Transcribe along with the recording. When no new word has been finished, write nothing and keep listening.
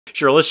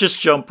Sure, let's just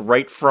jump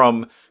right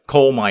from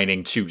coal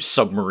mining to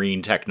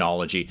submarine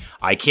technology.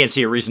 I can't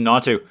see a reason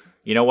not to.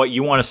 You know what?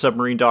 You want a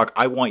submarine dock?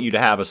 I want you to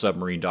have a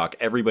submarine dock.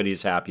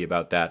 Everybody's happy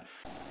about that.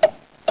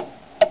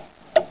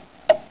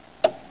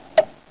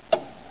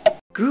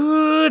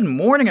 Good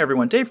morning,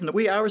 everyone. Dave from the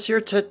wee hours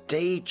here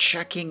today,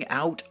 checking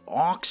out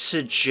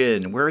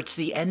oxygen, where it's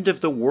the end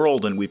of the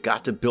world and we've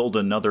got to build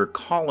another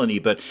colony,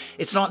 but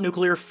it's not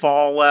nuclear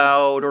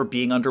fallout or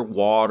being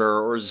underwater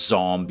or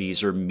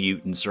zombies or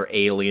mutants or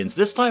aliens.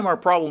 This time our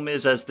problem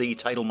is, as the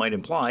title might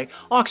imply,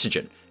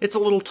 oxygen. It's a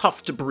little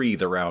tough to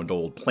breathe around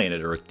old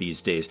planet Earth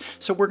these days,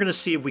 so we're going to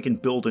see if we can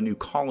build a new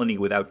colony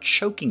without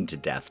choking to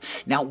death.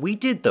 Now, we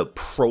did the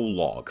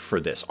prologue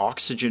for this,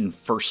 Oxygen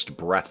First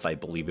Breath, I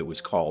believe it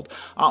was called,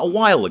 a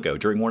while ago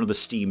during one of the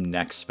Steam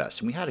Next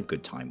Fest, and we had a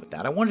good time with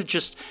that. I want to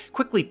just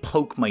quickly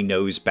poke my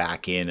nose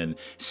back in and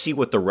see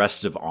what the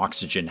rest of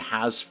Oxygen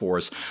has for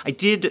us. I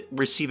did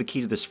receive a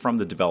key to this from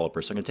the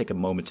developers, so I'm going to take a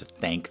moment to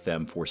thank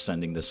them for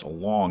sending this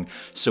along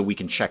so we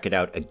can check it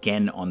out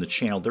again on the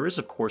channel. There is,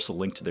 of course, a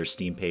link to their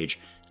Steam page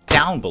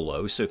down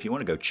below, so if you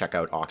want to go check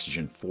out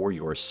Oxygen for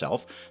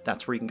yourself,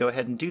 that's where you can go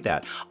ahead and do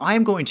that. I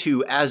am going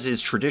to, as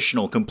is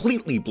traditional,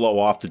 completely blow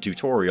off the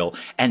tutorial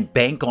and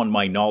bank on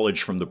my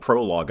knowledge from the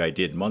prologue I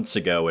did months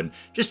ago and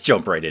just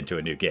jump right into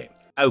a new game.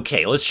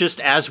 Okay, let's just,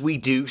 as we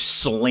do,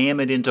 slam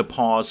it into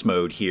pause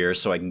mode here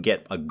so I can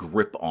get a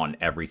grip on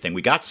everything.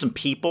 We got some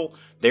people.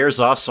 There's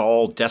us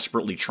all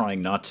desperately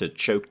trying not to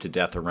choke to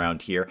death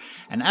around here.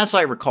 And as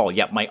I recall,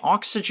 yeah, my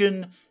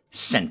oxygen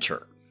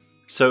center.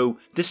 So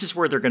this is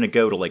where they're going to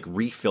go to like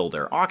refill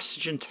their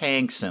oxygen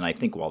tanks, and I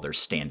think while they're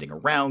standing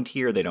around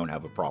here, they don't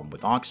have a problem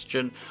with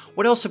oxygen.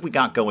 What else have we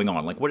got going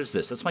on? Like, what is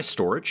this? That's my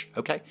storage,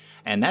 okay?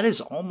 And that is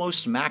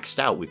almost maxed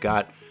out. We've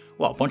got,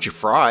 well, a bunch of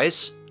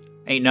fries.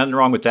 Ain't nothing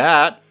wrong with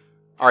that.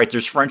 All right,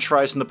 there's French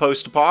fries in the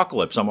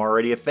post-apocalypse. I'm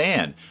already a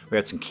fan. We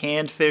got some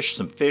canned fish,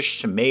 some fish,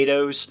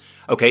 tomatoes.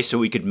 Okay, so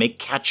we could make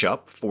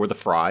ketchup for the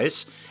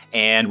fries,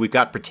 and we've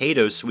got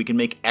potatoes so we can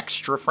make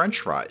extra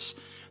French fries.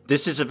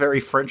 This is a very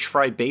French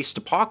fry-based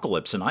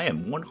apocalypse, and I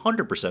am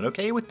 100%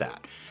 okay with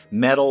that.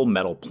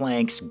 Metal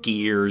planks,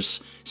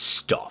 gears,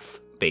 stuff.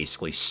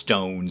 Basically,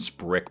 stones,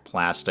 brick,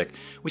 plastic.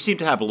 We seem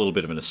to have a little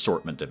bit of an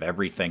assortment of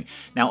everything.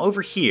 Now,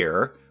 over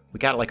here, we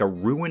got like a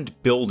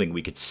ruined building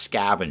we could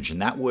scavenge, and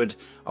that would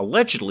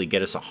allegedly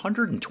get us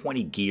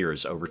 120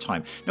 gears over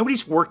time.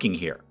 Nobody's working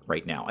here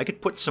right now. I could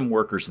put some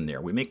workers in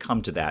there. We may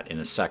come to that in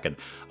a second.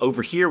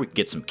 Over here, we can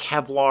get some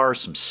Kevlar,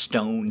 some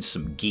stone,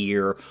 some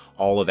gear.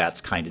 All of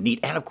that's kind of neat.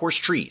 And, of course,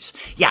 trees.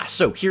 Yeah,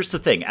 so here's the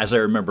thing, as I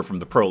remember from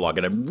the prologue,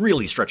 and I'm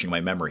really stretching my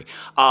memory.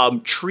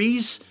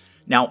 Trees,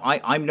 now,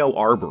 I'm no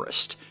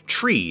arborist.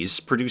 Trees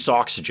produce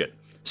oxygen.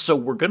 So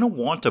we're going to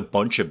want a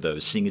bunch of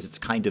those, seeing as it's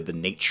kind of the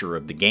nature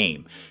of the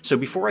game. So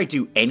before I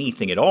do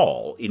anything at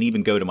all, and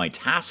even go to my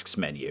tasks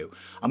menu,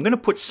 I'm going to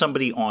put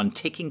somebody on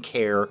taking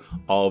care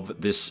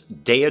of this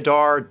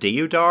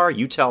deodar,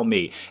 you tell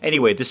me.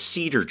 Anyway, this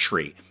cedar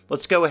tree.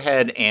 Let's go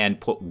ahead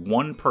and put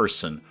one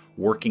person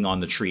working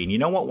on the tree. And you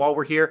know what, while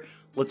we're here,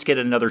 let's get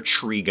another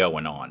tree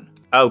going on.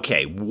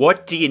 Okay,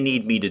 what do you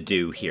need me to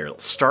do here?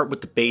 Let's start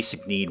with the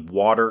basic need: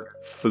 water,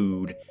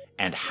 food,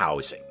 and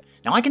housing.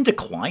 Now, I can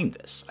decline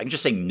this. I can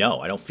just say,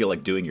 no, I don't feel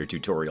like doing your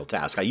tutorial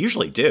task. I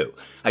usually do.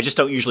 I just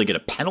don't usually get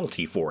a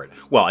penalty for it.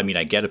 Well, I mean,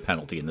 I get a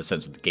penalty in the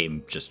sense that the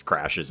game just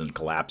crashes and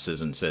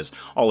collapses and says,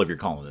 all of your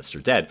colonists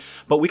are dead.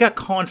 But we got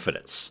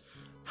confidence.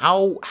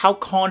 How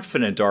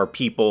confident are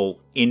people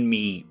in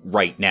me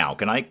right now?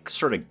 Can I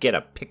sort of get a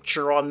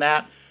picture on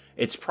that?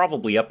 It's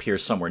probably up here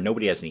somewhere.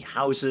 Nobody has any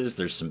houses.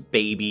 There's some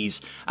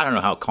babies. I don't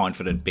know how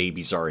confident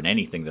babies are in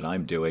anything that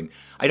I'm doing.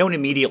 I don't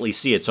immediately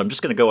see it, so I'm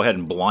just going to go ahead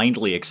and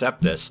blindly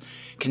accept this.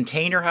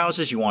 Container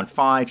houses, you want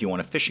 5. You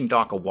want a fishing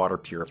dock, a water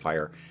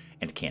purifier,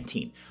 and a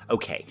canteen.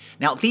 Okay,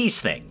 now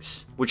these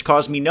things, which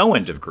cause me no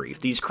end of grief,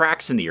 these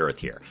cracks in the earth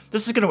here,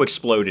 this is going to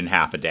explode in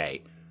half a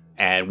day.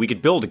 And we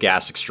could build a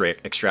gas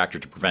extractor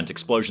to prevent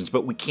explosions,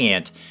 but we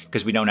can't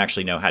because we don't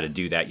actually know how to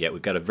do that yet.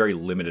 We've got a very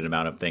limited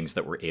amount of things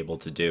that we're able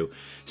to do.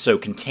 So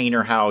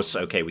container house,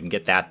 okay, we can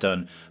get that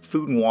done.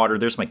 Food and water,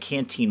 there's my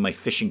canteen, my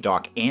fishing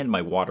dock, and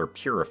my water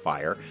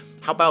purifier.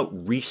 How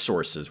about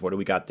resources? What do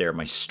we got there?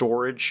 My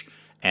storage,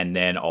 and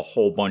then a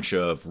whole bunch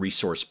of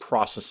resource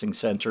processing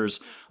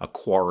centers, a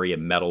quarry,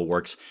 and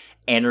metalworks.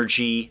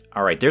 Energy.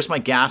 All right, there's my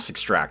gas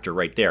extractor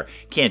right there.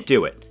 Can't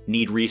do it.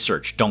 Need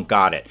research. Don't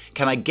got it.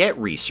 Can I get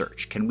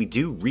research? Can we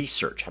do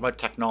research? How about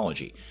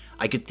technology?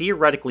 I could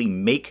theoretically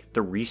make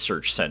the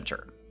research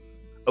center.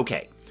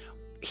 Okay,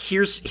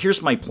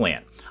 here's my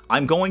plan.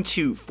 I'm going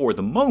to, for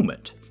the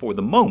moment,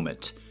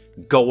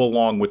 go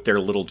along with their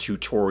little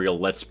tutorial,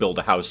 let's build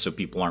a house so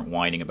people aren't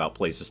whining about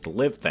places to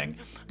live thing.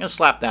 I'm going to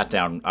slap that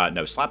down.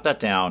 No, slap that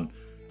down.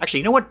 Actually,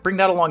 you know what? Bring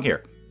that along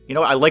here. You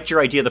know what? I liked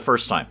your idea the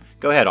first time.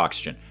 Go ahead,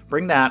 Oxygen.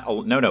 Bring that.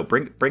 No,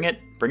 bring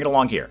it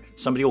along here.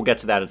 Somebody will get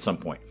to that at some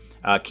point.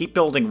 Keep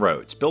building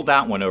roads. Build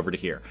that one over to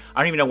here.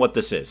 I don't even know what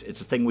this is. It's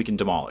a thing we can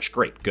demolish.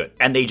 Great, good.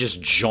 And they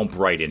just jump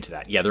right into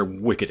that. Yeah, they're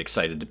wicked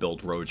excited to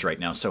build roads right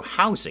now. So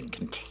housing,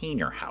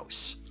 container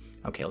house.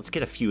 Okay, let's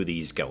get a few of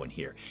these going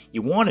here.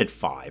 You wanted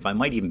 5. I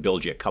might even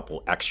build you a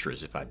couple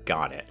extras if I've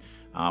got it.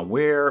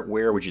 Where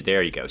would you...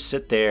 There you go.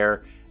 Sit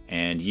there.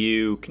 And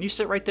you... Can you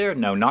sit right there?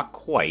 No, not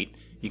quite.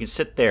 You can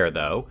sit there,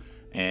 though.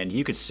 And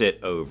you could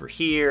sit over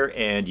here,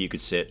 and you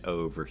could sit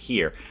over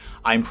here.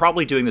 I'm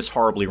probably doing this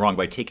horribly wrong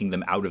by taking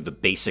them out of the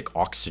basic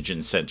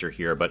oxygen center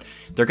here, but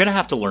they're going to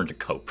have to learn to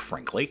cope,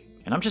 frankly.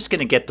 And I'm just going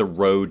to get the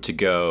road to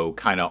go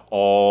kind of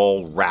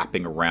all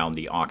wrapping around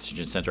the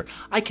oxygen center.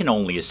 I can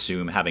only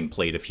assume, having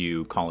played a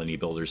few colony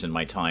builders in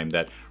my time,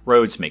 that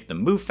roads make them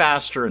move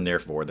faster, and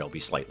therefore they'll be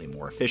slightly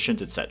more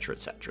efficient, etc.,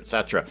 etc.,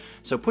 etc.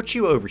 So put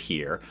you over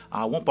here.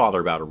 I won't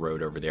bother about a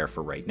road over there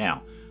for right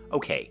now.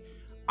 Okay,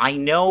 I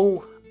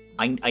know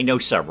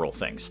several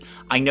things.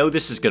 I know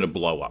this is going to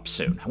blow up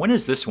soon. When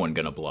is this one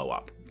going to blow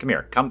up? Come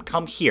here.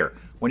 Come here.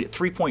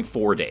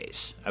 3.4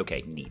 days.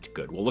 Okay, neat.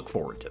 Good. We'll look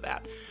forward to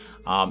that.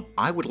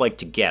 I would like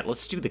to get...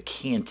 Let's do the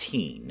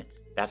canteen.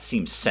 That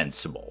seems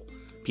sensible.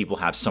 People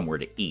have somewhere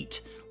to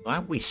eat. Why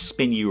don't we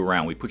spin you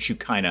around? We put you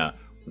kind of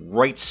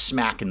right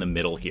smack in the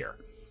middle here.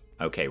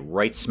 Okay,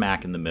 right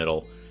smack in the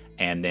middle.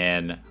 And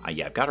then,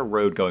 yeah, I've got a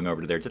road going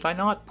over to there. Did I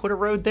not put a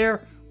road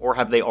there? Or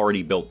have they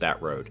already built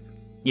that road?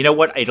 You know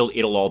what?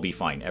 It'll all be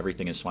fine.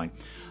 Everything is fine.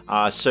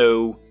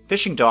 So,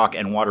 fishing dock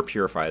and water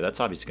purifier. That's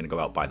obviously going to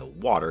go out by the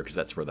water because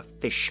that's where the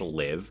fish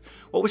live.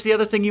 What was the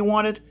other thing you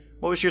wanted?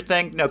 What was your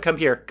thing? No, come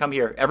here. Come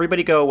here.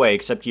 Everybody go away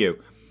except you.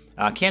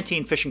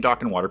 Canteen, fishing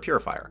dock, and water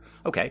purifier.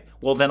 Okay,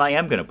 well then I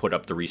am going to put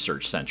up the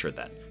research center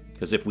then.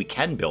 Because if we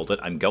can build it,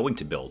 I'm going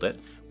to build it.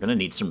 We're going to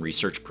need some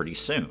research pretty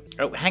soon.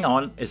 Oh, hang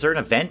on. Is there an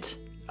event?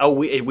 Oh,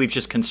 we've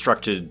just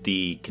constructed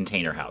the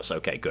container house.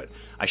 Okay, good.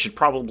 I should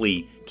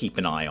probably keep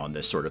an eye on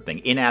this sort of thing.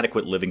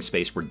 Inadequate living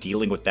space. We're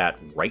dealing with that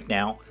right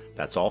now.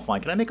 That's all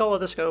fine. Can I make all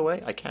of this go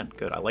away? I can.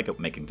 Good. I like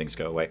making things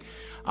go away.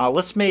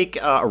 Let's make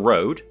a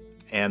road.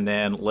 And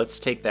then let's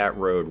take that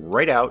road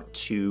right out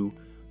to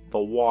the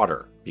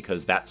water,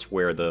 because that's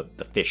where the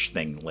fish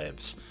thing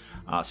lives.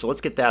 So let's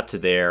get that to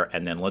there,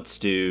 and then let's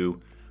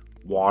do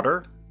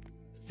water,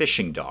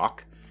 fishing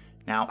dock.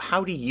 Now,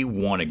 how do you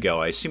want to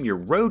go? I assume your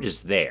road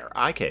is there.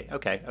 Okay.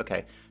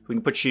 We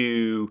can put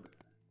you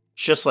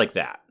just like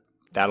that.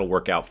 That'll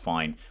work out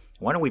fine.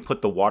 Why don't we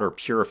put the water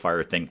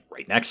purifier thing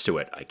right next to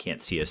it? I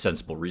can't see a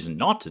sensible reason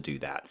not to do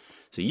that.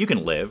 So you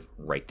can live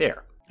right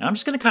there. And I'm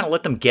just going to kind of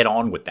let them get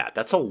on with that.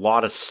 That's a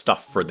lot of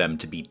stuff for them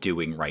to be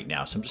doing right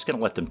now. So I'm just going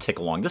to let them tick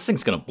along. This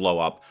thing's going to blow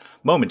up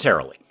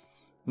momentarily.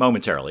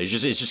 Momentarily. It's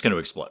just going to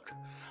explode.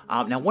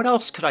 Now, what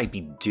else could I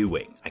be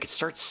doing? I could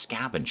start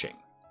scavenging.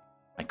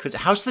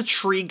 How's the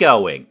tree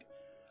going?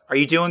 Are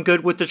you doing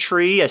good with the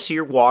tree? I see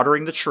you're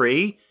watering the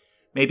tree.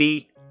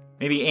 Maybe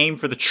aim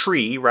for the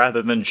tree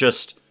rather than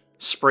just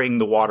spraying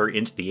the water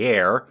into the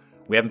air.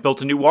 We haven't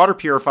built a new water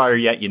purifier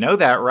yet, you know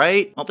that,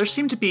 right? Well, there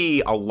seemed to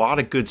be a lot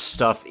of good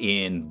stuff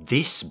in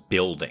this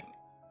building.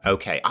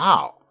 Okay,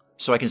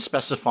 so I can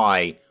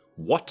specify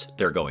what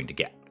they're going to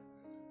get.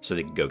 So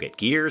they can go get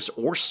gears,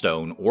 or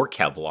stone, or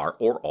Kevlar,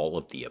 or all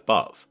of the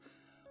above.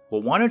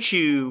 Well, why don't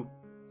you...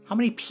 How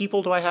many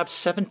people do I have?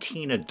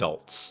 17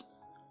 adults.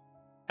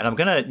 And I'm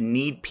going to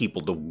need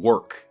people to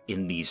work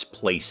in these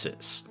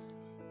places.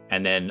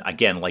 And then,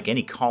 again, like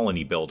any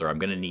colony builder, I'm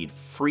going to need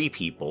free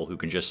people who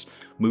can just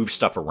move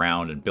stuff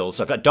around and build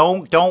stuff.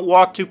 Don't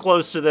walk too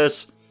close to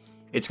this.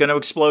 It's going to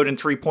explode in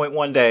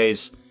 3.1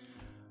 days.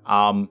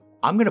 I'm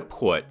going to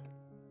put,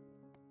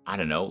 I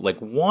don't know, like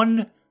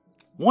one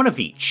of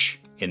each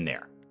in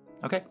there.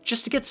 Okay?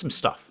 Just to get some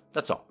stuff.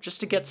 That's all.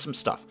 Just to get some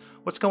stuff.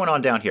 What's going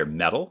on down here?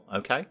 Metal.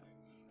 Okay.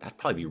 That'd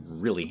probably be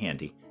really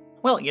handy.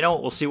 Well, you know,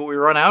 we'll see what we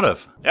run out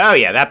of. Oh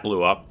yeah, that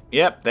blew up.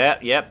 Yep,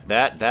 that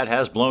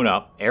has blown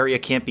up. Area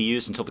can't be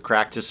used until the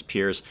crack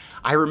disappears.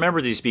 I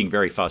remember these being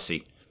very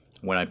fussy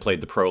when I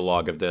played the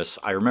prologue of this.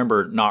 I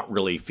remember not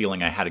really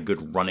feeling I had a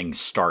good running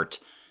start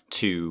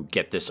to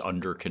get this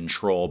under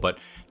control. But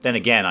then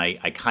again,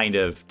 I kind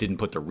of didn't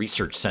put the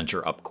research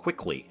center up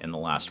quickly in the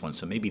last one,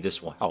 so maybe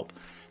this will help.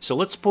 So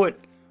let's put,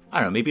 I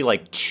don't know, maybe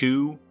like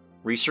 2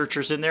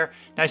 researchers in there.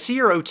 Now I see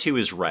your O2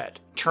 is red.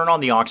 Turn on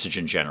the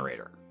oxygen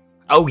generator.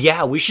 Oh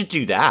yeah, we should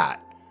do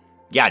that.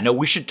 Yeah, no,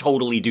 we should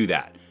totally do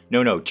that.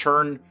 No,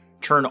 turn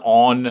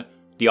on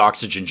the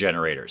oxygen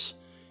generators.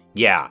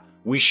 Yeah,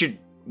 we should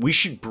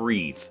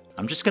breathe.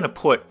 I'm just going to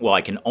put, well,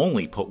 I can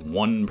only put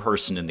 1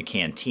 person in the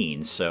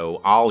canteen.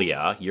 So,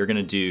 Alia, you're going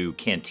to do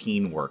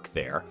canteen work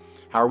there.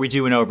 How are we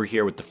doing over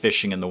here with the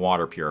fishing and the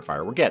water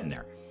purifier? We're getting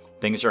there.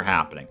 Things are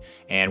happening.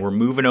 And we're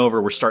moving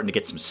over. We're starting to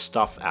get some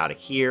stuff out of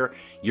here.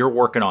 You're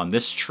working on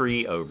this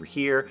tree over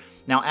here.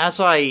 Now,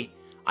 as I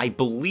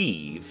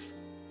believe...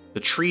 The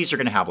trees are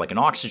going to have like an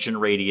oxygen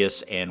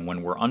radius, and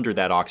when we're under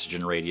that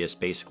oxygen radius,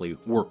 basically,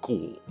 we're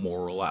cool, more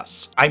or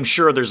less. I'm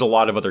sure there's a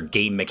lot of other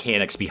game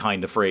mechanics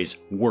behind the phrase,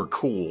 we're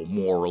cool,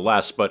 more or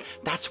less, but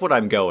that's what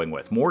I'm going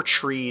with. More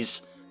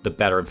trees, the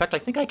better. In fact, I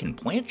think I can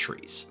plant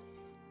trees.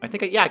 I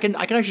can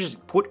actually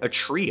just put a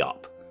tree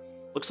up.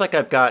 Looks like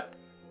I've got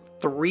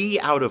 3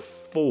 out of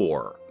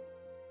 4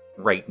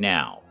 right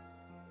now.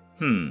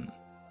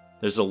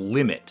 There's a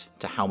limit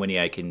to how many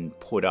I can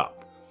put up.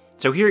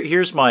 So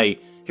here's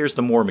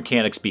the more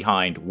mechanics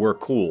behind we're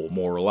cool,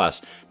 more or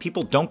less.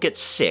 People don't get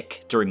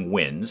sick during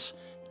winds,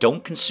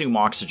 don't consume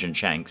oxygen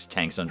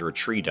tanks under a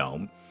tree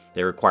dome.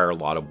 They require a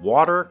lot of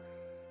water.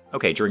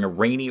 Okay, during a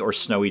rainy or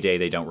snowy day,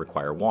 they don't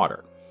require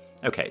water.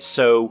 Okay,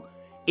 so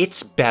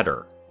it's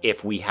better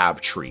if we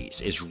have trees,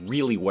 is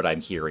really what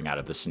I'm hearing out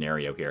of the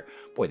scenario here.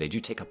 Boy, they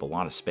do take up a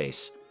lot of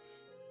space.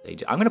 They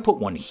do. I'm going to put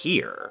one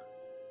here.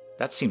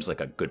 That seems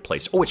like a good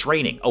place. Oh, it's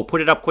raining. Oh,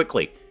 put it up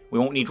quickly. We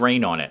won't need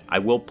rain on it. I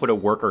will put a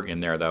worker in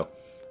there, though.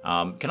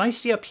 Can I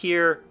see up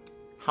here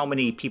how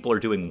many people are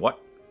doing what?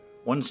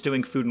 One's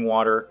doing food and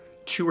water.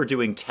 2 are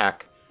doing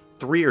tech.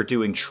 3 are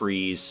doing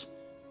trees.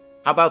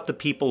 How about the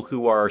people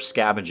who are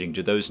scavenging?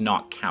 Do those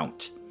not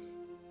count?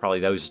 Probably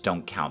those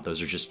don't count.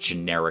 Those are just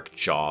generic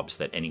jobs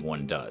that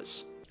anyone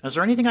does. Is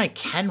there anything I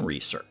can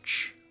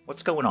research?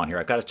 What's going on here?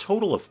 I've got a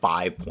total of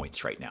 5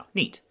 points right now.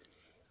 Neat.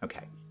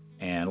 Okay.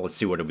 And let's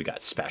see, what have we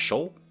got?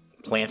 Special.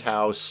 Plant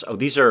house. Oh,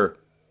 these are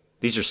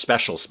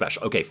special.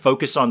 Okay,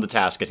 focus on the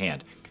task at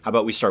hand. How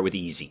about we start with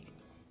easy?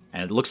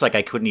 And it looks like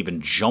I couldn't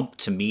even jump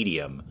to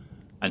medium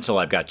until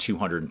I've got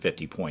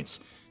 250 points.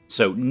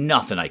 So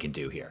nothing I can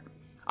do here.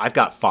 I've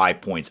got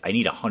 5 points. I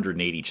need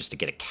 180 just to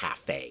get a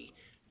cafe.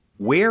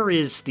 Where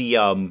is the,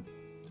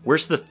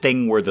 where's the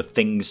thing where the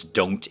things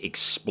don't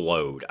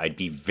explode? I'd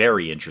be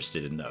very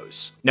interested in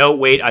those. No,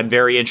 wait, I'm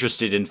very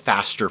interested in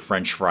faster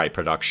French fry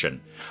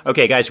production.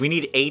 Okay, guys, we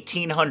need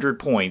 1,800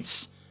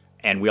 points,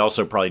 and we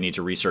also probably need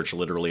to research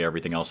literally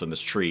everything else in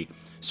this tree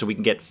so we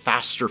can get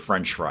faster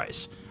French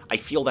fries. I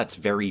feel that's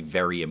very,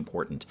 very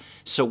important.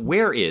 So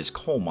where is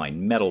coal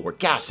mine, metalwork,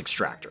 gas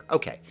extractor?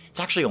 Okay, it's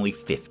actually only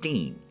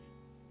 15.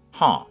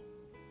 Huh.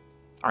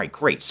 All right,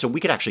 great. So we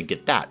could actually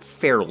get that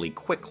fairly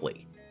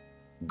quickly.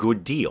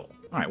 Good deal.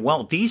 All right,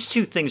 well, these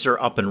 2 things are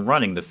up and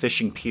running, the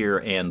fishing pier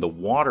and the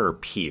water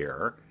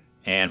pier.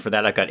 And for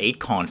that, I've got 8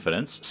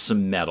 confidence,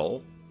 some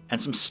metal,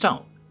 and some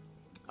stone.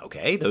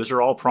 Okay, those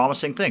are all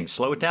promising things.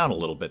 Slow it down a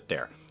little bit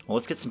there. Well,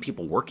 let's get some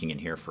people working in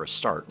here for a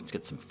start. Let's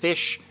get some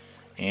fish,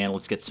 and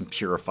let's get some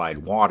purified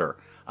water.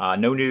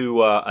 No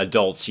new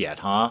adults yet,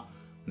 huh?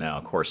 No,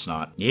 of course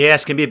not. Yeah,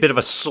 it's going to be a bit of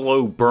a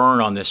slow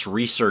burn on this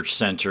research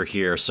center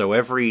here. So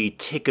every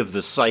tick of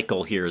the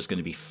cycle here is going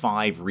to be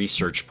 5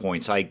 research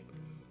points. I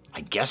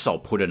guess I'll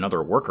put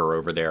another worker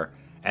over there.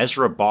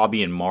 Ezra,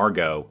 Bobby, and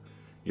Margot,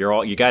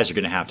 you guys are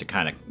going to have to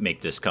kind of make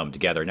this come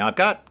together. Now, I've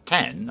got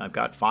 10. I've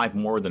got 5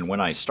 more than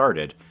when I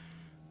started.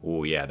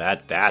 Oh, yeah,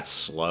 that's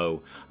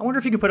slow. I wonder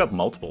if you can put up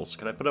multiples.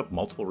 Can I put up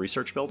multiple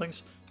research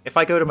buildings? If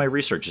I go to my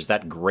research, is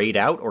that grayed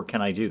out, or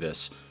can I do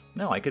this?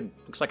 No, I could.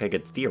 Looks like I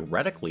could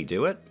theoretically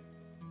do it.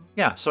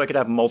 Yeah, so I could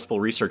have multiple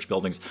research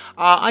buildings.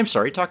 I'm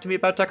sorry, talk to me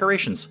about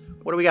decorations.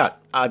 What do we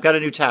got? I've got a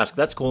new task.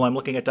 That's cool. I'm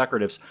looking at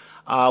decoratives.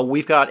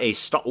 We've got a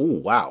star. Oh,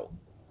 wow.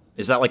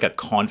 Is that like a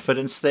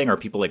confidence thing? Are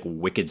people like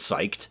wicked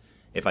psyched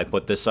if I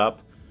put this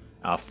up?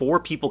 4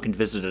 people can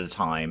visit at a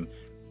time.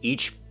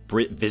 Each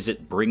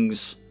visit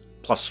brings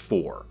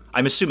 +4.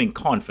 I'm assuming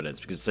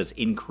confidence because it says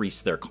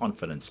increase their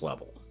confidence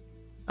level.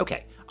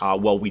 Okay,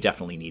 well, we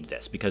definitely need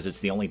this because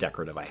it's the only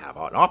decorative I have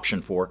an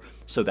option for,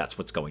 so that's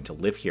what's going to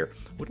live here.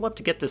 Would love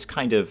to get this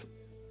kind of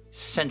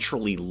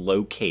centrally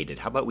located.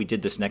 How about we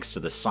did this next to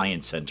the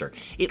science center?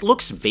 It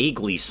looks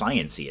vaguely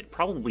sciencey. It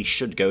probably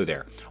should go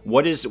there.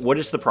 What is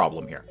the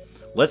problem here?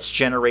 Let's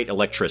generate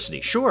electricity.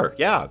 Sure,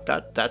 yeah,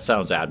 that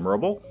sounds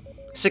admirable.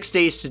 6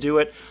 days to do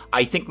it.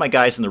 I think my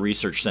guys in the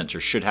research center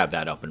should have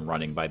that up and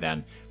running by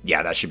then.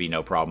 Yeah, that should be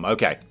no problem.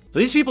 Okay, so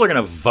these people are going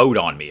to vote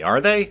on me,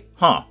 are they?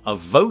 Huh, a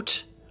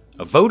vote?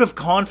 A vote of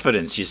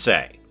confidence, you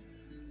say?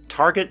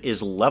 Target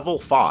is level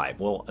 5.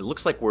 Well, it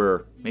looks like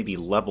we're maybe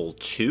level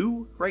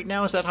 2 right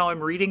now. Is that how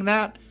I'm reading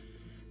that?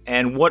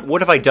 And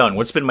what have I done?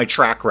 What's been my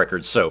track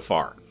record so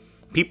far?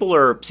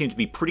 People seem to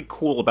be pretty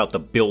cool about the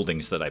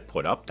buildings that I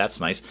put up.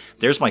 That's nice.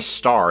 There's my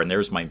star, and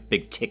there's my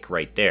big tick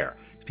right there.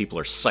 People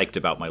are psyched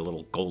about my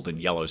little golden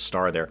yellow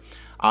star there.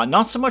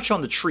 Not so much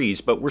on the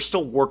trees, but we're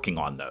still working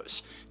on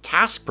those.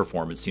 Task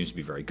performance seems to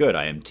be very good.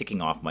 I am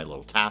ticking off my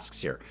little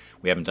tasks here.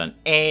 We haven't done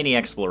any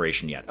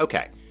exploration yet.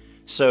 Okay,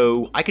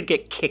 so I could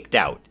get kicked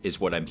out is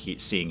what I'm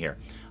seeing here.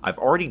 I've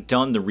already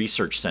done the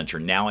research center.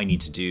 Now I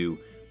need to do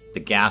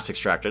the gas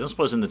extractor. I don't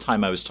suppose in the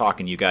time I was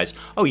talking to you guys...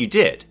 Oh, you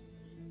did.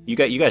 You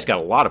guys got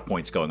a lot of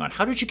points going on.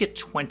 How did you get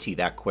 20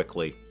 that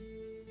quickly?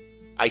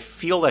 I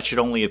feel that should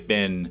only have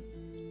been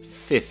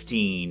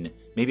 15.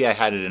 Maybe I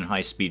had it in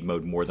high-speed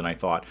mode more than I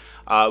thought.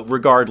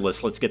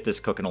 Regardless, let's get this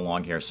cooking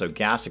along here. So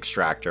gas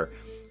extractor.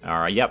 All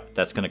right, yep,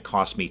 that's going to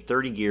cost me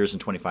 30 gears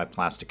and 25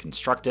 plastic to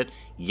construct it.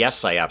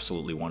 Yes, I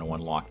absolutely want to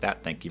unlock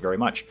that. Thank you very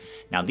much.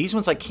 Now, these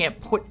ones I can't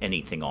put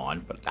anything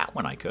on, but that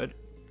one I could.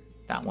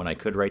 That one I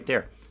could right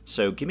there.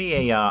 So give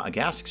me a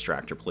gas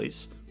extractor,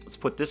 please. Let's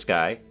put this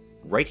guy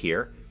right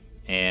here.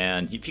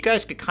 And if you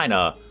guys could kind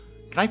of...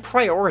 Can I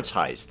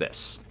prioritize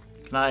this?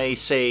 Can I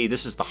say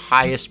this is the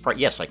highest...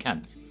 Yes, I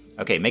can.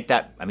 Okay, make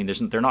that... I mean,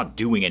 they're not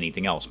doing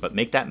anything else, but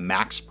make that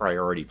max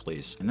priority,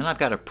 please. And then I've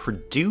got to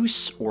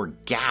produce or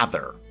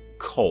gather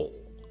coal.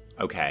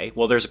 Okay,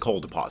 well, there's a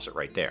coal deposit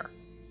right there.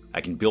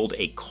 I can build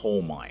a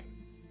coal mine.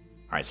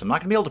 Alright, so I'm not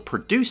going to be able to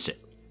produce it.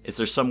 Is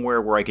there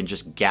somewhere where I can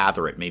just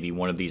gather it? Maybe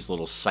one of these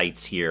little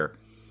sites here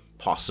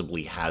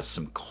possibly has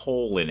some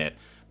coal in it.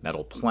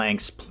 Metal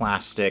planks,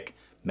 plastic,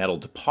 metal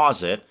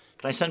deposit.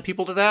 Can I send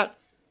people to that?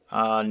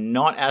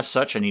 Not as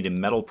such. I need a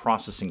metal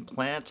processing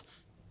plant.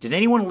 Did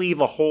anyone leave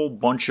a whole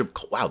bunch of...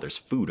 Wow, there's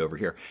food over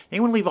here.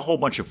 Anyone leave a whole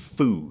bunch of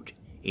food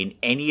in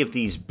any of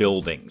these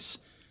buildings?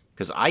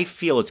 Because I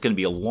feel it's going to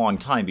be a long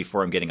time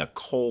before I'm getting a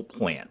coal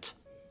plant.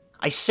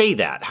 I say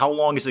that. How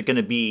long is it going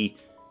to be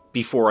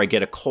before I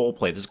get a coal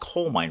plant? There's a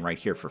coal mine right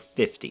here for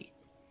 50.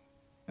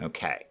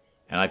 Okay.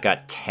 And I've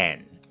got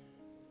 10.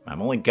 I've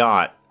only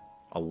got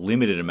a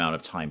limited amount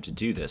of time to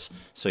do this.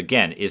 So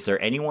again, is there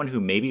anyone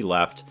who maybe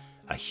left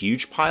a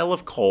huge pile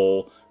of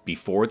coal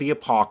before the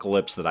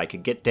apocalypse that I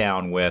could get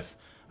down with?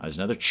 There's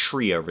another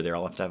tree over there.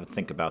 I'll have to have a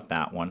think about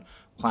that one.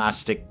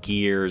 Plastic,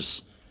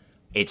 gears.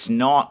 It's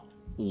not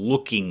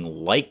looking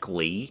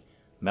likely.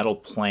 Metal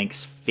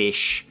planks,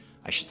 fish.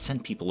 I should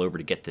send people over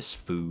to get this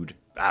food.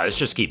 This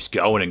just keeps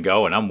going and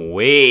going. I'm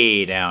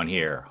way down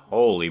here.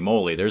 Holy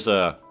moly. There's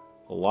a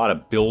lot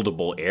of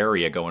buildable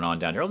area going on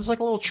down here. Oh, there's like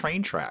a little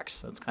train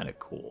tracks. That's kind of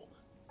cool.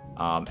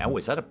 Oh,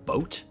 is that a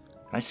boat?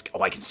 I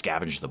can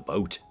scavenge the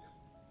boat.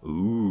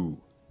 Ooh,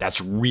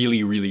 that's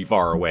really, really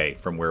far away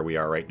from where we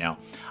are right now.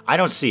 I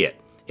don't see it.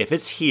 If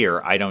it's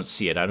here, I don't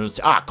see it. I don't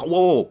see...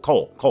 whoa,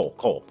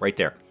 coal, right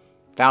there.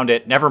 Found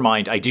it. Never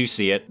mind. I do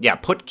see it. Yeah,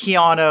 put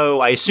Keanu...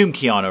 I assume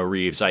Keanu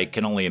Reeves. I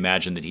can only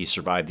imagine that he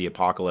survived the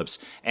apocalypse.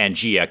 And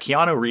Gia.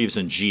 Keanu Reeves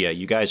and Gia.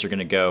 You guys are going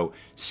to go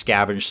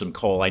scavenge some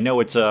coal. I know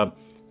it's a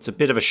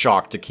bit of a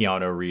shock to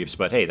Keanu Reeves,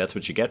 but hey, that's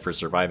what you get for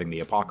surviving the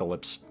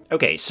apocalypse.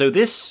 Okay, so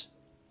this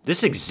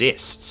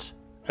exists.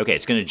 Okay,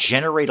 it's going to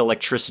generate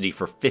electricity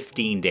for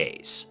 15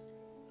 days.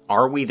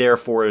 Are we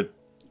therefore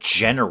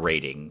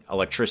generating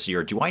electricity,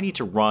 or do I need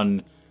to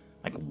run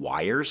like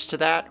wires to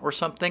that or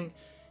something?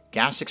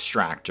 Gas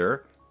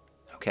extractor.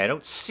 Okay, I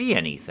don't see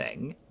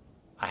anything.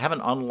 I have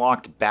an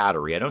unlocked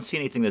battery. I don't see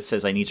anything that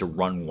says I need to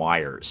run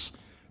wires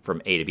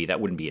from A to B. That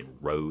wouldn't be in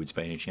roads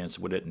by any chance,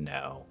 would it?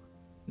 No.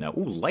 No.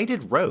 Ooh,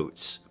 lighted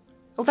roads.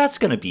 Oh, that's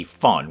going to be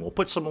fun. We'll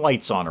put some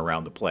lights on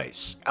around the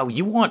place. Oh,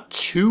 you want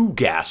 2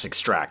 gas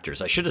extractors.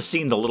 I should have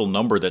seen the little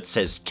number that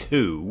says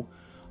 2.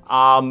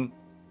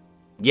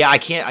 Yeah, I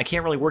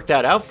can't really work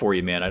that out for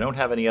you, man. I don't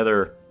have any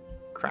other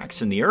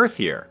cracks in the earth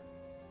here.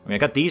 I mean, I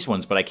got these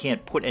ones, but I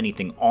can't put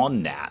anything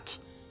on that.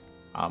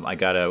 I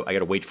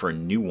gotta wait for a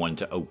new one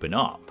to open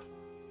up.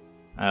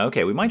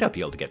 Okay, we might not be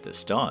able to get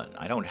this done.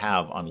 I don't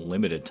have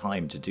unlimited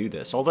time to do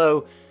this,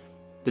 although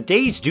the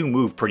days do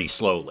move pretty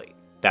slowly.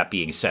 That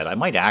being said, I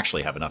might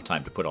actually have enough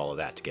time to put all of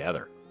that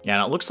together. Yeah,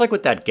 and it looks like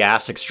with that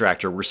gas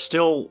extractor, we're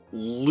still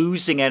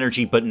losing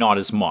energy, but not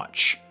as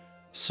much.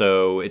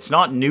 So it's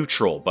not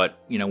neutral, but,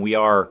 you know, we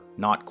are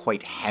not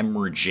quite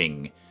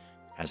hemorrhaging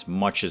as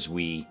much as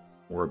we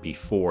were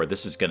before.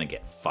 This is going to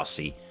get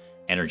fussy.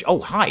 Energy. Oh,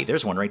 hi,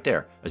 there's one right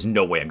there. There's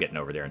no way I'm getting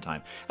over there in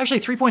time. Actually,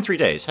 3.3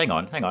 days. Hang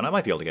on. I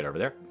might be able to get over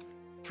there.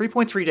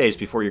 3.3 days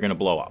before you're going to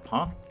blow up,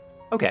 huh?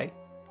 Okay.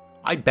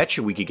 I bet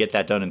you we could get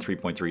that done in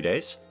 3.3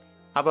 days.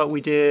 How about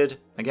we did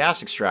a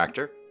gas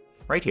extractor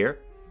right here.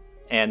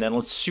 And then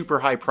let's super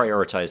high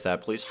prioritize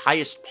that, please.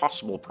 Highest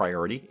possible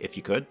priority, if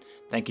you could.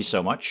 Thank you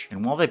so much.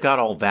 And while they've got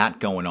all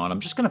that going on, I'm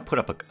just going to put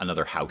up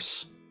another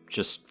house.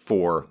 Just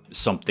for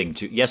something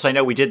to... Yes, I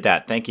know we did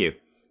that. Thank you.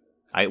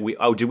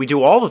 Did we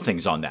do all the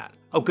things on that?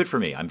 Oh, good for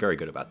me. I'm very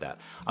good about that.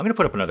 I'm going to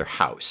put up another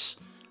house.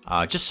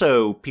 Just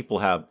so people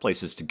have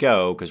places to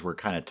go, because we're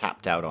kind of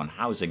tapped out on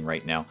housing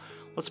right now.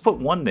 Let's put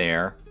one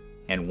there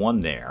and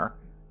one there.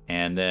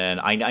 And then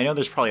I know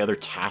there's probably other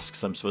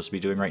tasks I'm supposed to be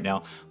doing right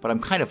now, but I'm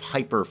kind of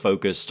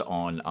hyper-focused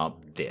on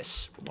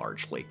this,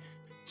 largely.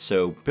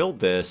 So build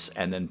this,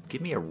 and then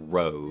give me a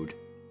road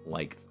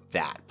like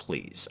that,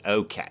 please.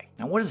 Okay.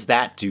 Now, what does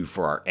that do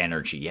for our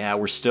energy? Yeah,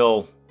 we're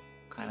still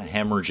kind of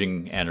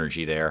hemorrhaging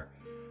energy there.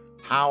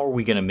 How are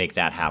we going to make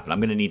that happen? I'm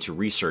going to need to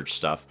research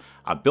stuff.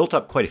 I've built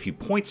up quite a few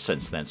points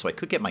since then, so I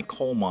could get my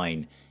coal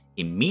mine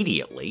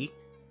immediately.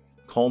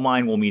 Coal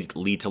mine will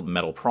lead to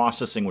metal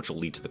processing, which will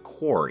lead to the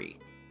quarry.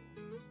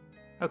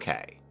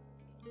 Okay.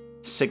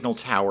 Signal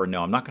tower.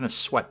 No, I'm not going to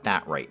sweat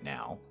that right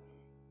now.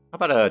 How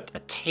about a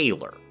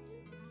tailor?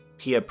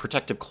 He had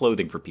protective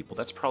clothing for people.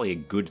 That's probably a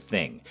good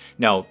thing.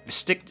 No,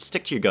 stick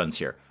to your guns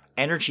here.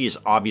 Energy is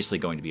obviously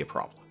going to be a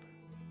problem.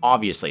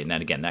 Obviously, and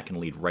then again, that can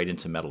lead right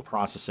into metal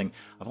processing.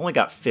 I've only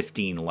got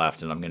 15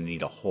 left, and I'm going to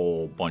need a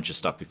whole bunch of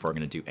stuff before I'm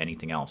going to do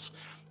anything else.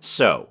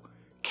 So,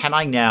 can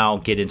I now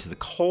get into the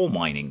coal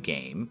mining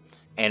game?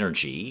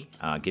 Energy.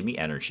 Give me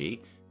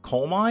energy.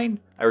 Coal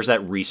mine? Or is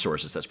that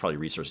resources? That's probably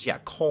resources. Yeah,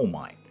 coal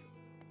mine.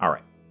 All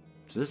right.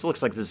 So this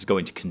looks like this is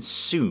going to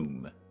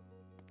consume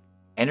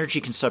energy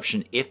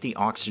consumption if the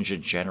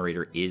oxygen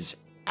generator is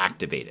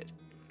activated.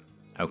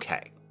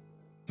 Okay.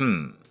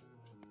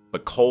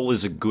 But coal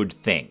is a good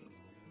thing.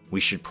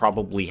 We should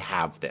probably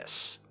have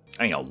this.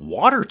 I mean, a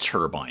water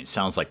turbine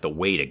sounds like the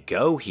way to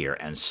go here,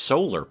 and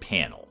solar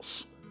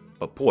panels.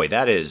 But boy,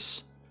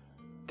 that's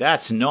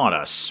not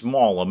a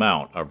small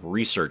amount of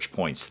research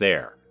points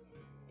there.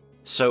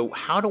 So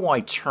how do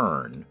I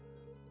turn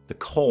the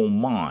coal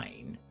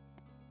mine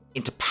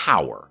into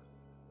power?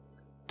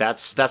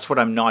 That's what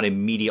I'm not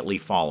immediately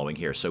following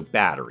here. So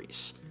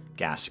batteries,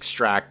 gas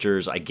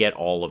extractors, I get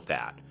all of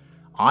that.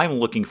 I'm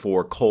looking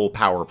for coal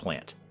power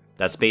plant.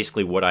 That's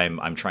basically what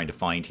I'm trying to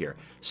find here.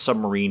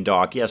 Submarine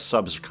dock. Yes,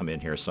 subs come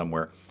in here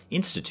somewhere.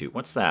 Institute.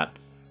 What's that?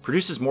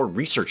 Produces more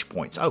research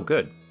points. Oh,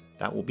 good.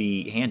 That will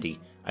be handy.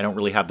 I don't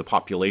really have the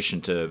population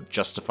to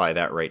justify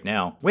that right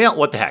now. Well,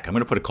 what the heck? I'm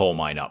going to put a coal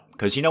mine up.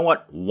 Because you know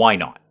what? Why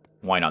not?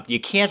 Why not? You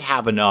can't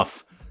have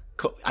enough...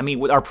 I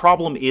mean, our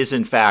problem is,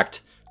 in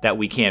fact, that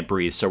we can't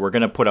breathe. So we're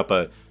going to put up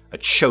a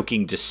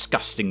choking,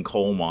 disgusting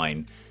coal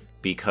mine.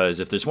 Because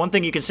if there's one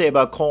thing you can say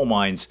about coal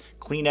mines,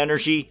 clean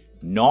energy,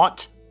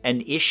 not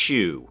an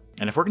issue.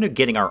 And if we're going to be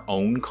getting our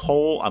own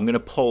coal, I'm going to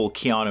pull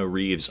Keanu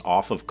Reeves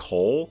off of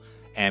coal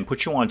and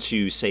put you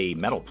onto, say,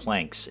 metal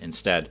planks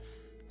instead.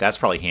 That's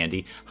probably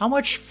handy. How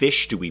much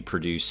fish do we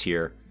produce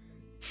here?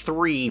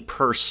 3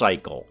 per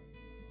cycle.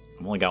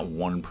 I've only got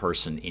 1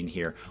 person in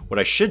here. What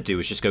I should do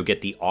is just go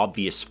get the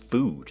obvious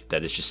food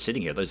that is just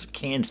sitting here. There's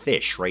canned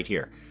fish right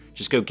here.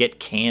 Just go get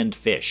canned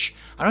fish.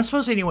 I don't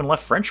suppose anyone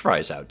left French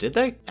fries out, did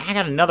they? I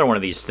got another one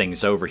of these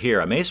things over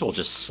here. I may as well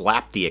just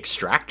slap the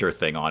extractor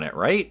thing on it,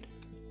 right?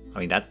 I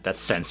mean, that's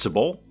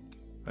sensible.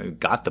 I've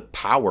got the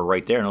power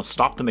right there, and it'll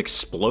stop them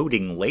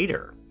exploding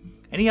later.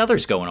 Any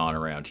others going on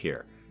around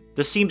here?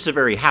 This seems a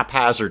very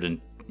haphazard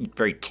and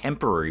very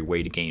temporary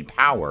way to gain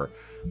power,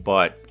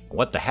 but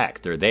what the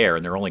heck? They're there,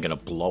 and they're only going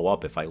to blow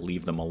up if I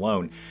leave them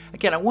alone.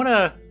 Again, I want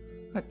to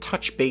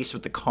touch base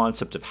with the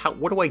concept of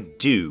what do I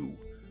do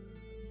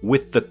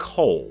with the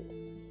coal?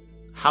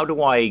 How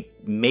do I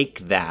make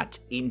that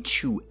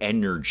into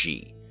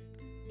energy?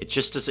 It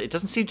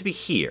doesn't seem to be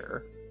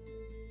here.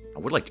 I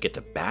would like to get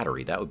to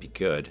battery. That would be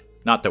good.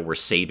 Not that we're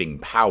saving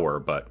power,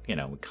 but, you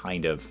know, we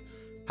kind of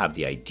have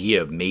the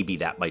idea of maybe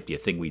that might be a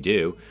thing we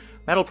do.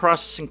 Metal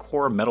processing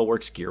core,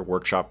 metalworks, gear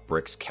workshop,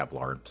 bricks,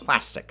 Kevlar, and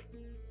plastic.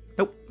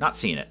 Nope, not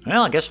seeing it.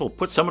 Well, I guess we'll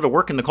put someone to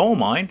work in the coal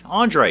mine.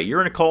 Andre,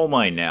 you're in a coal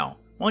mine now.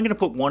 Well, I'm going to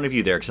put one of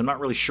you there because I'm not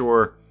really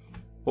sure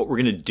what we're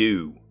going to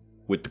do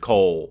with the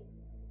coal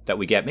that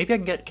we get. Maybe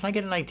can I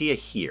get an idea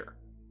here?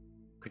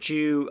 Could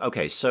you,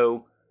 okay,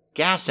 so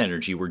gas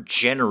energy, we're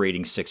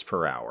generating 6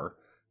 per hour.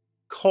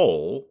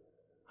 Coal,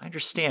 I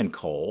understand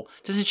coal.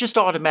 Does it just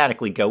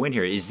automatically go in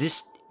here? Is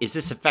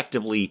this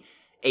effectively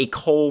a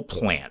coal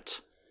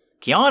plant?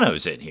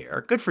 Keanu's in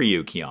here. Good for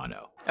you,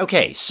 Keanu.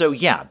 Okay, so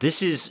yeah,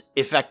 this is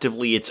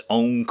effectively its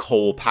own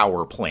coal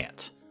power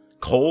plant.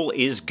 Coal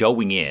is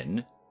going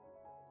in,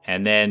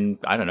 and then,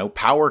 I don't know,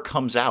 power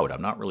comes out.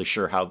 I'm not really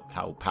sure how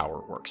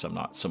power works. I'm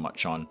not so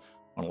much on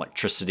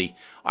electricity.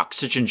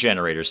 Oxygen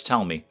generators,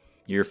 tell me.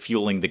 You're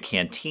fueling the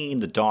canteen,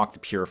 the dock, the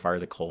purifier,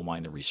 the coal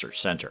mine, the research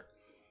center.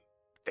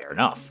 Fair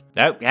enough.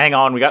 Now, hang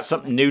on, we got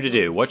something new to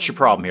do. What's your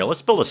problem here?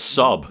 Let's build a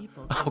sub.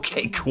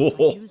 Okay,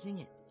 cool.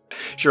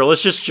 Sure,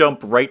 let's just jump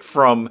right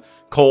from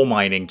coal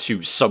mining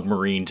to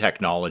submarine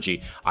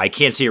technology. I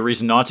can't see a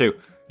reason not to.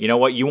 You know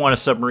what? You want a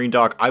submarine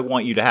dock? I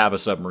want you to have a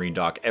submarine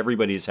dock.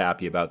 Everybody's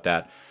happy about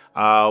that.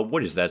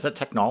 What is that? Is that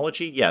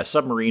technology? Yeah,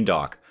 submarine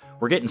dock.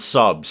 We're getting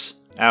subs.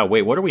 Oh,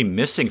 wait, what are we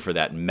missing for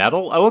that?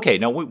 Metal? Oh, okay,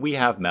 no, we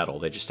have metal.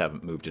 They just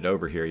haven't moved it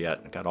over here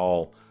yet. I got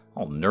all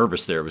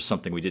nervous there. It was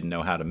something we didn't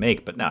know how to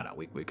make, but no,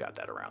 we got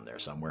that around there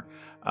somewhere.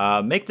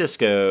 Make this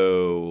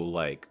go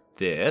like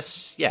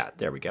this. Yeah,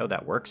 there we go.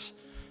 That works.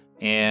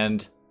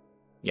 And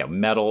yeah,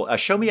 metal.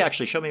 Show me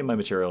my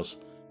materials.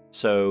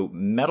 So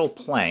metal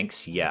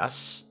planks,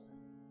 yes.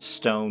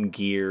 Stone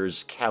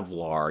gears,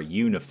 Kevlar,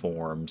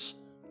 uniforms.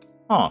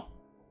 Huh.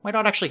 Why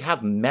not actually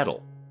have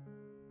metal?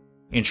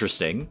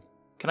 Interesting.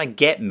 Can I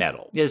get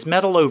metal? There's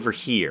metal over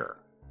here.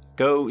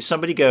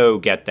 Somebody go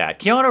get that.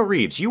 Keanu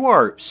Reeves, you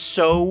are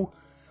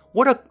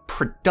what a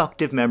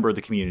productive member of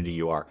the community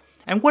you are.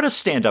 And what a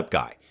stand-up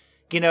guy.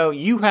 You know,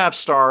 you have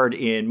starred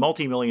in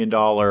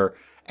multi-million-dollar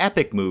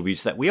epic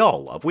movies that we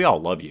all love. We all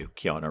love you,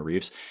 Keanu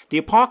Reeves. The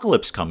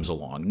apocalypse comes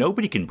along,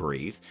 nobody can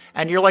breathe,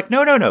 and you're like,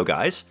 no,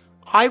 guys,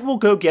 I will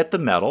go get the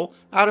metal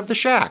out of the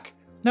shack.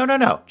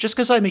 No. Just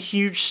because I'm a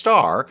huge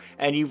star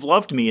and you've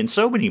loved me in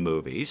so many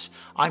movies,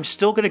 I'm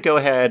still going to go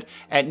ahead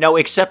and... No,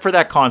 except for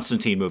that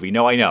Constantine movie.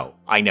 No, I know.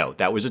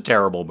 That was a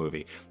terrible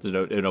movie.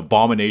 An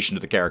abomination to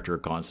the character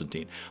of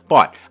Constantine.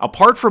 But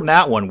apart from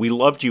that one, we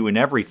loved you in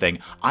everything.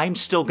 I'm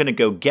still going to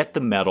go get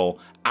the metal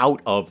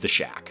out of the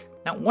shack.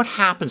 Now, what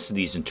happens to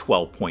these in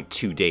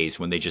 12.2 days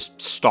when they just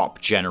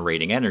stop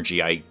generating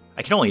energy? I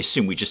can only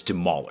assume we just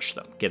demolish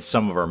them. Get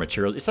some of our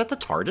material. Is that the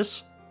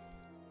TARDIS?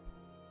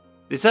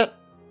 Is that...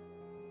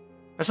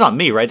 That's not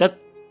me, right?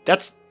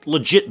 That's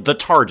legit the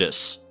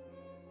TARDIS.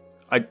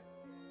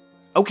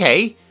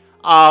 Okay.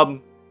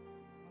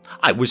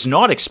 I was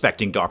not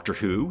expecting Doctor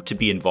Who to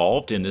be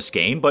involved in this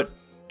game, but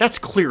that's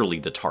clearly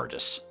the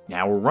TARDIS.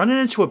 Now, we're running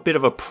into a bit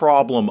of a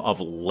problem of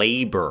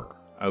labor.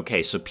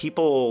 Okay, so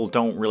people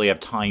don't really have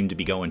time to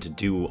be going to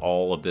do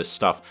all of this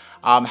stuff.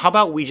 How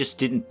about we just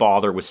didn't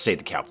bother with, say,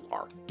 the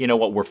Kevlar? You know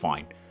what? We're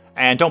fine.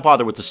 And don't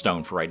bother with the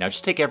stone for right now.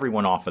 Just take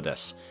everyone off of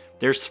this.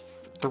 There's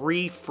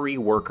 3 free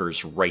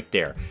workers right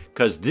there,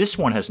 because this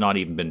one has not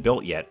even been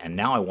built yet, and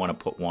now I want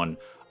to put one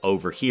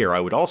over here. I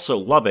would also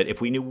love it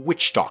if we knew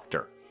which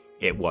doctor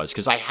it was,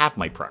 because I have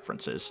my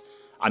preferences.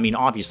 I mean,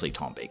 obviously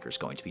Tom Baker's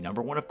going to be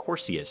 #1, of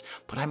course he is,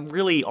 but I'm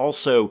really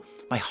also,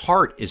 my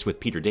heart is with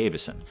Peter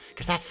Davison,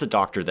 because that's the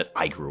doctor that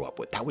I grew up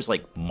with. That was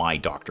like my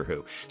Doctor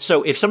Who.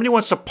 So if somebody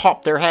wants to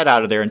pop their head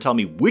out of there and tell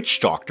me which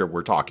doctor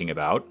we're talking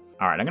about,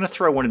 all right, I'm going to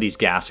throw one of these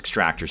gas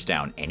extractors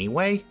down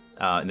anyway.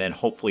 And then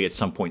hopefully at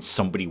some point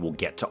somebody will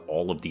get to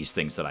all of these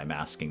things that I'm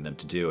asking them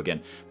to do. Again,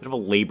 a bit of a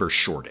labor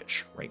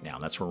shortage right now.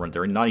 That's where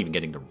they're not even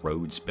getting the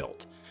roads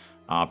built.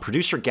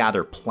 Producer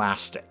gather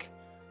plastic.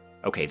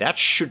 Okay, that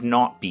should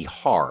not be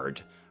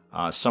hard.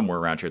 Somewhere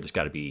around here, there's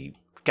got to be,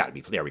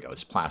 there we go.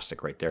 It's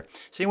plastic right there.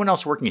 Is anyone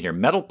else working in here?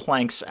 Metal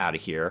planks out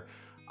of here.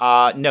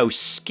 No,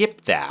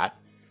 skip that.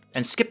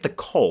 And skip the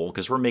coal,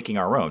 because we're making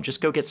our own. Just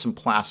go get some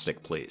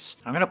plastic, please.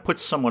 I'm going to put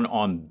someone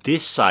on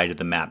this side of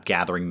the map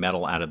gathering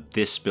metal out of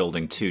this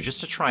building, too, just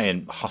to try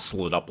and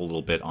hustle it up a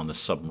little bit on the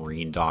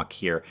submarine dock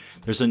here.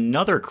 There's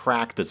another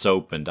crack that's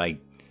opened.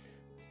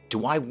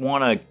 Do I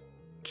want to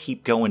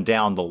keep going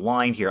down the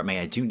line here? I mean,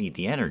 I do need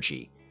the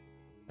energy.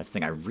 I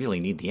think I really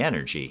need the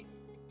energy.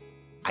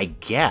 I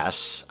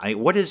guess.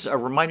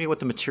 Remind me what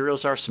the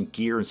materials are. Some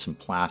gear and some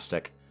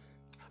plastic.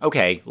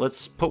 Okay,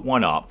 let's put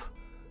one up.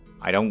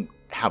 I don't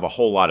have a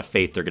whole lot of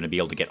faith they're going to be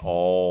able to get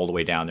all the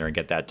way down there and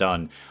get that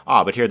done.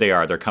 But here they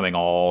are. They're coming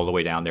all the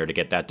way down there to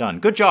get that done.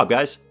 Good job,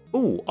 guys.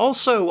 Ooh,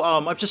 also,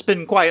 I've just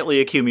been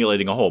quietly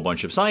accumulating a whole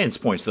bunch of science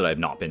points that I've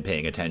not been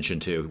paying attention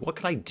to. What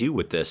can I do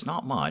with this?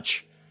 Not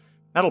much.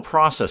 Metal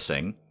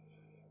processing.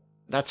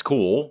 That's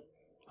cool.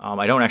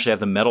 I don't actually have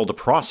the metal to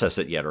process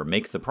it yet or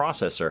make the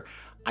processor.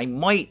 I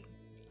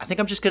think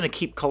I'm just going to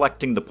keep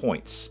collecting the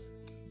points.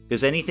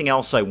 Because anything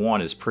else I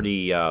want is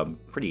pretty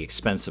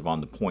expensive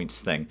on the points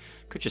thing.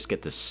 Could just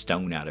get this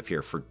stone out of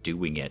here for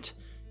doing it.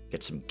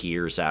 Get some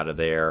gears out of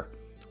there.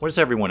 What is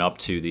everyone up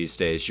to these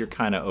days? You're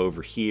kind of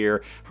over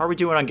here. How are we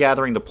doing on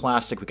gathering the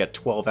plastic? We got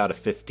 12 out of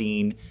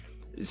 15.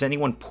 Has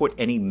anyone put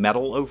any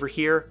metal over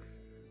here?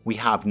 We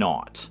have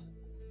not.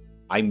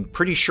 I'm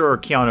pretty sure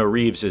Keanu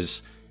Reeves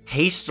is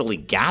hastily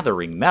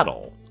gathering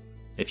metal.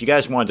 If you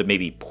guys wanted to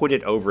maybe put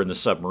it over in the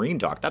submarine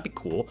dock, that'd be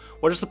cool.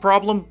 What is the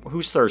problem?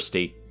 Who's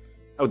thirsty?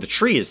 Oh, the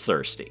tree is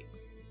thirsty.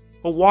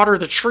 Well, water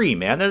the tree,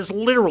 man. That is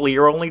literally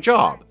your only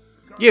job.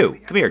 You,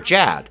 come here,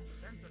 Jad.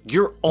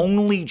 Your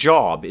only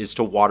job is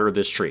to water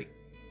this tree.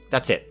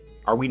 That's it.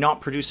 Are we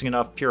not producing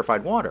enough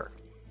purified water?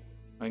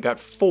 I got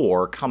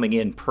 4 coming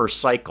in per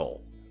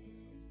cycle.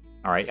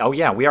 All right. Oh,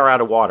 yeah, we are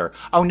out of water.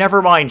 Oh,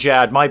 never mind,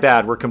 Jad. My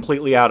bad. We're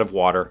completely out of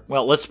water.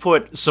 Well, let's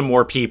put some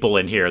more people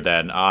in here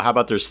then. How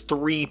about there's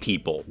 3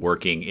 people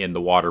working in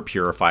the water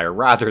purifier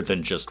rather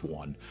than just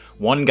 1.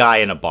 One guy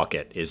in a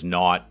bucket is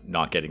not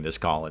getting this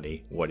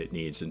colony what it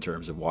needs in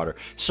terms of water.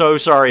 So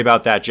sorry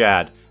about that,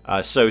 Jad.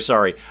 So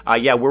sorry.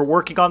 Yeah, we're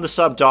working on the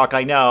sub-dock.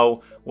 I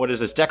know. What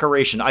is this?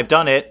 Decoration. I've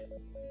done it.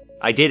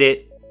 I did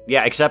it.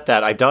 Yeah, accept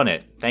that. I've done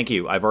it. Thank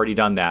you. I've already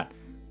done that.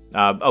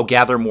 Oh,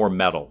 gather more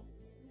metal.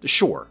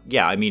 Sure.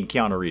 Yeah, I mean,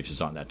 Keanu Reeves is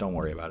on that. Don't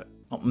worry about it.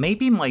 Well,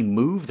 maybe my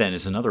move then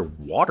is another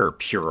water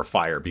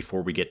purifier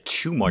before we get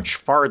too much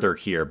farther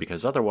here,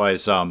 because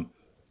otherwise, we're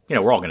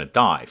all going to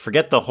die.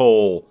 Forget the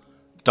whole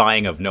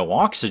dying of no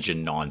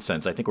oxygen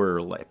nonsense. I think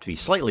we're have to be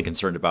slightly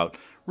concerned about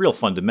real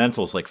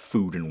fundamentals like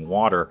food and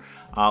water.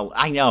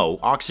 I know,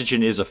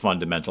 oxygen is a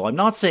fundamental. I'm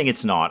not saying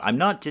it's not. I'm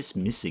not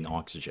dismissing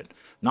oxygen.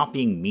 I'm not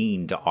being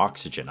mean to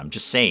oxygen. I'm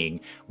just saying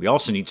we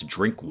also need to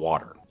drink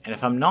water. And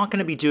if I'm not going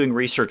to be doing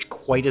research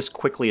quite as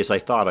quickly as I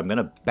thought, I'm going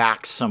to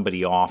back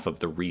somebody off of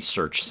the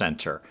research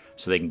center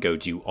so they can go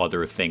do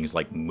other things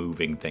like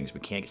moving things.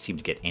 We can't seem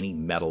to get any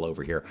metal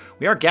over here.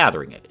 We are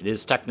gathering it. It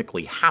is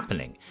technically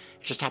happening.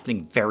 It's just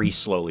happening very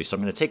slowly. So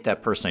I'm going to take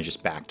that person I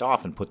just backed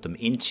off and put them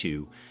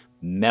into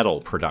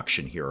metal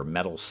production here, or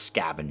metal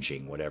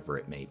scavenging, whatever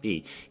it may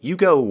be. You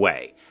go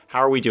away. How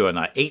are we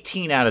doing?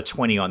 18 out of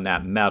 20 on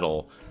that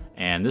metal.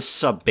 And this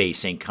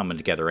sub-base ain't coming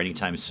together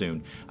anytime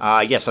soon.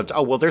 Yes,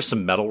 oh, well, there's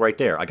some metal right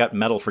there. I got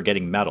metal for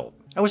getting metal.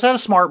 Oh, was that a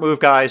smart move,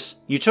 guys?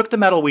 You took the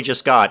metal we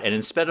just got, and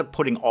instead of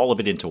putting all of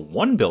it into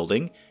one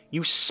building,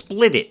 you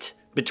split it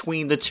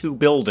between the 2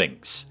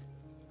 buildings.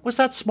 Was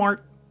that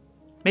smart?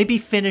 Maybe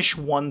finish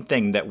one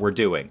thing that we're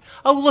doing.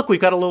 Oh, look, we've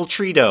got a little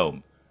tree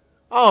dome.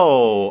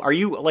 Oh, are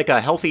you like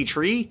a healthy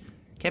tree?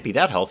 Can't be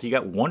that healthy. You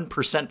got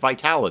 1%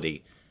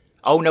 vitality.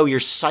 Oh no, your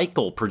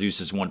cycle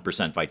produces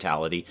 1%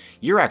 vitality.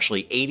 You're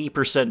actually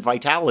 80%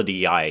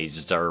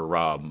 vitality-ized,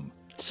 or,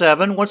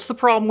 7, what's the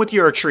problem with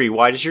your tree?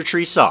 Why does your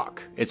tree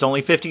suck? It's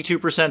only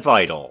 52%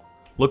 vital.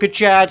 Look at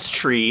Jad's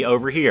tree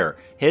over here.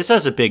 His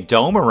has a big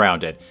dome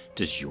around it.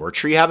 Does your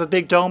tree have a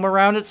big dome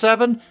around it,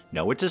 7?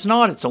 No, it does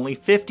not. It's only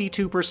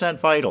 52%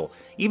 vital.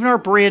 Even our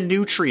brand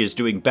new tree is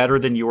doing better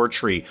than your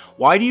tree.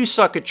 Why do you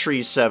suck at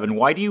trees, 7?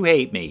 Why do you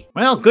hate me?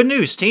 Well, good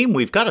news, team.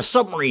 We've got a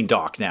submarine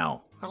dock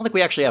now. I don't think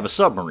we actually have a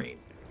submarine.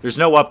 There's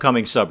no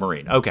upcoming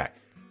submarine. Okay.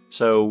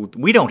 So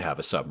we don't have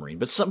a submarine,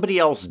 but somebody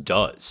else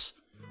does.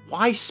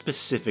 Why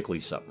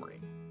specifically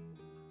submarine?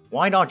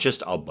 Why not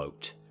just a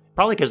boat?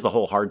 Probably because of the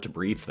whole hard to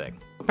breathe thing.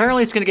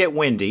 Apparently it's going to get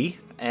windy,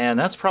 and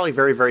that's probably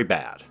very, very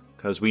bad.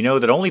 Because we know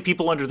that only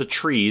people under the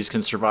trees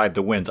can survive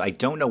the winds. I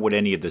don't know what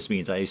any of this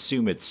means. I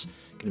assume it's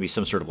going to be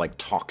some sort of like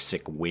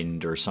toxic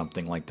wind or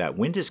something like that.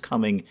 Wind is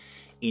coming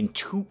in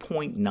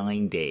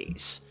 2.9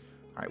 days.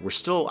 All right, we're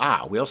still...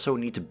 we also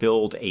need to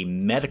build a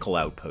medical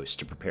outpost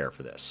to prepare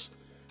for this.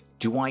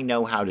 Do I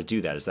know how to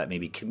do that? Is that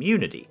maybe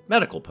community?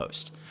 Medical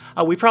post.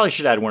 We probably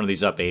should have had one of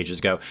these up ages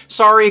ago.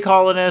 Sorry,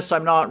 colonists,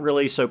 I'm not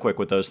really so quick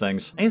with those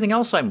things. Anything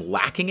else I'm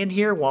lacking in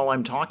here while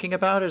I'm talking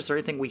about it? Is there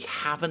anything we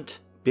haven't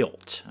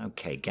built?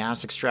 Okay,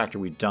 gas extractor,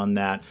 we've done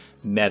that.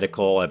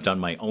 Medical, I've done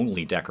my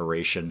only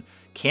decoration.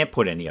 Can't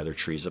put any other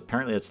trees.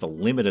 Apparently that's the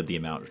limit of the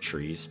amount of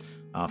trees.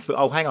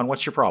 Oh, hang on,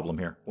 what's your problem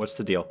here? What's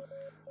the deal?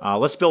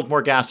 Let's build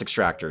more gas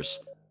extractors.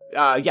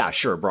 Yeah,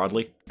 sure,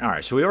 broadly.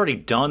 Alright, so we already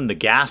done the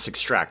gas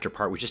extractor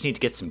part. We just need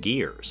to get some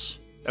gears.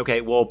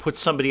 Okay, well, put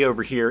somebody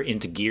over here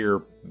into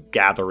gear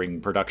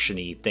gathering,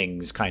 production-y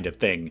things kind of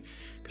thing,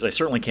 because I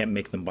certainly can't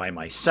make them by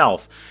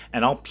myself,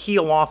 and I'll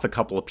peel off a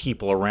couple of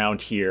people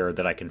around here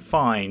that I can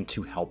find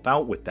to help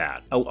out with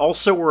that. Oh,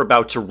 also, we're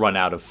about to run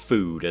out of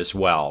food as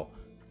well.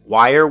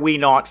 Why are we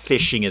not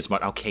fishing as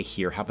much? Okay,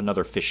 here, have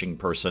another fishing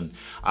person.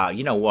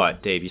 You know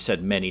what, Dave? You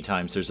said many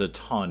times there's a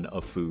ton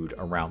of food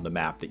around the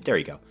map. There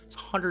you go. It's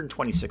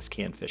 126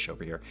 canned fish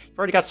over here. You've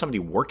already got somebody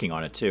working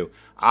on it, too.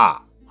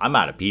 I'm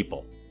out of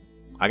people.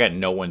 I got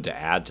no one to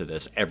add to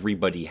this.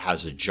 Everybody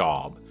has a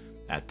job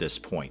at this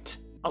point.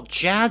 Well,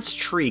 Jad's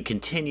tree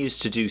continues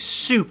to do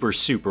super,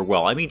 super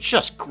well. I mean,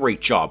 just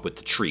great job with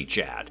the tree,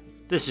 Jad.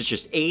 This is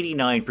just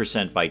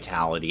 89%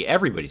 vitality.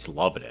 Everybody's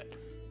loving it.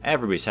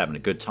 Everybody's having a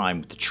good time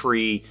with the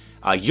tree.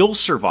 You'll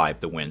survive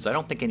the winds. I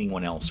don't think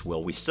anyone else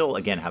will. We still,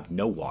 again, have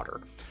no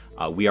water.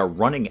 We are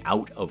running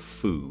out of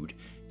food.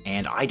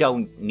 And I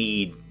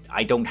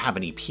don't have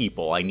any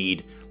people. I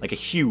need, like, a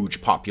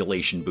huge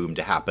population boom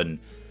to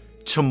happen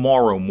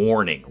tomorrow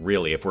morning,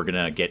 really, if we're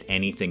going to get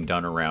anything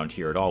done around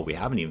here at all. We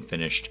haven't even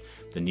finished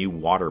the new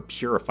water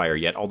purifier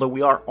yet, although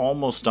we are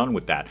almost done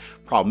with that.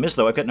 Problem is,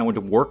 though, I've got no one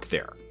to work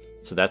there.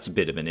 So that's a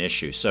bit of an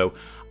issue. So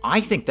I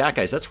think that,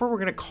 guys, that's where we're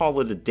going to call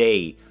it a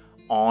day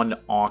on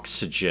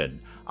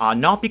Oxygen.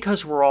 Not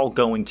because we're all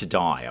going to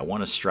die. I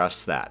want to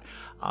stress that.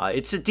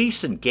 It's a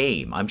decent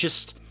game.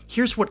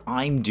 Here's what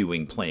I'm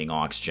doing playing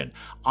Oxygen.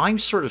 I'm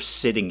sort of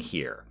sitting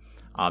here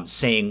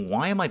saying,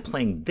 why am I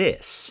playing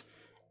this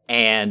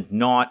and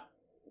not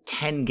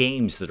 10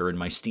 games that are in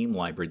my Steam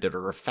library that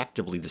are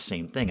effectively the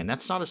same thing? And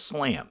that's not a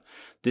slam.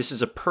 This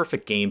is a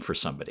perfect game for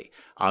somebody.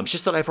 It's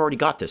just that I've already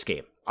got this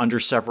game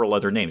under several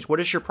other names. What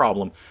is your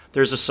problem?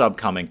 There's a sub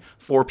coming.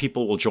 4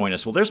 people will join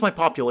us. Well, there's my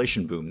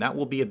population boom. That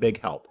will be a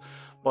big help.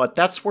 But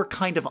that's where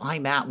kind of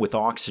I'm at with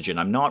Oxygen.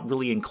 I'm not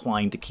really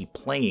inclined to keep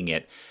playing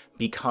it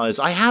because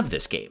I have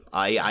this game.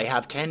 I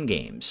have 10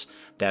 games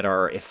that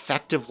are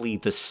effectively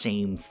the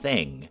same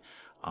thing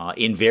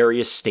in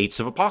various states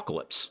of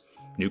apocalypse.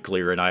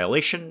 Nuclear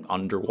annihilation,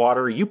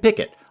 underwater, you pick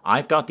it.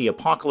 I've got the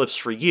apocalypse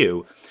for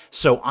you,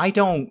 so I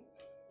don't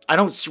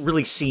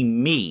really see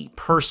me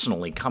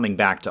personally coming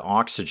back to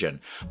Oxygen,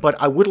 but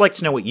I would like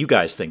to know what you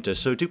guys think,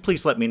 so do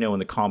please let me know in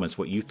the comments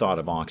what you thought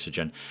of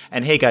Oxygen.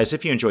 And hey guys,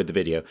 if you enjoyed the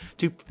video,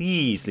 do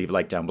please leave a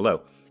like down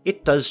below.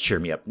 It does cheer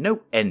me up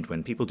no end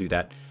when people do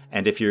that.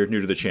 And if you're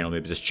new to the channel,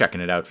 maybe just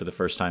checking it out for the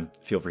first time,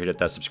 feel free to hit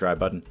that subscribe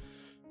button.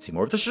 See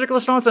more of this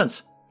ridiculous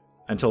nonsense.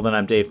 Until then,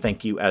 I'm Dave.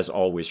 Thank you, as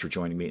always, for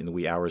joining me in the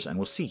wee hours, and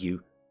we'll see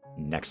you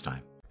next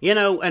time. You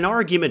know, an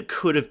argument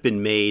could have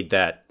been made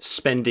that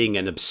spending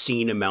an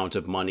obscene amount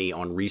of money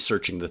on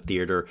researching the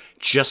theater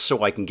just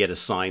so I can get a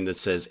sign that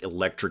says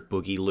Electric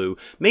Boogaloo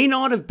may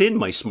not have been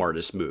my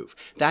smartest move.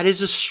 That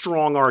is a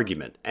strong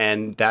argument,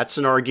 and that's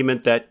an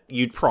argument that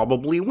you'd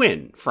probably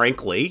win,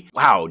 frankly.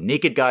 Wow,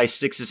 naked guy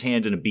sticks his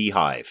hand in a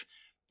beehive.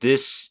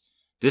 This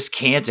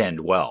can't end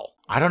well.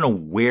 I don't know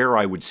where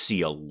I would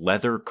see a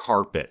leather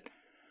carpet,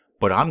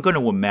 but I'm going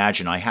to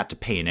imagine I had to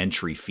pay an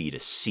entry fee to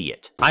see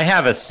it. I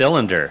have a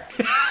cylinder.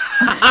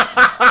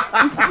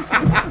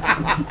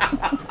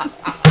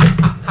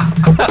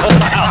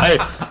 I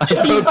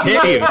broke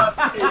Dave.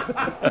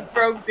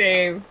 Broke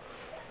Dave.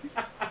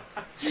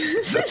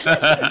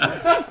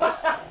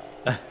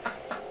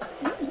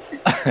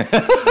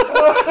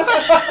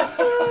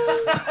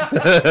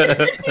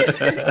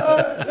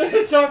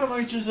 Talk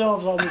amongst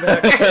yourselves, I'll be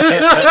back.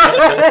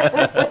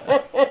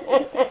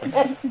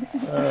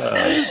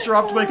 I just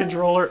dropped my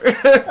controller.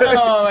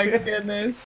 Oh my goodness.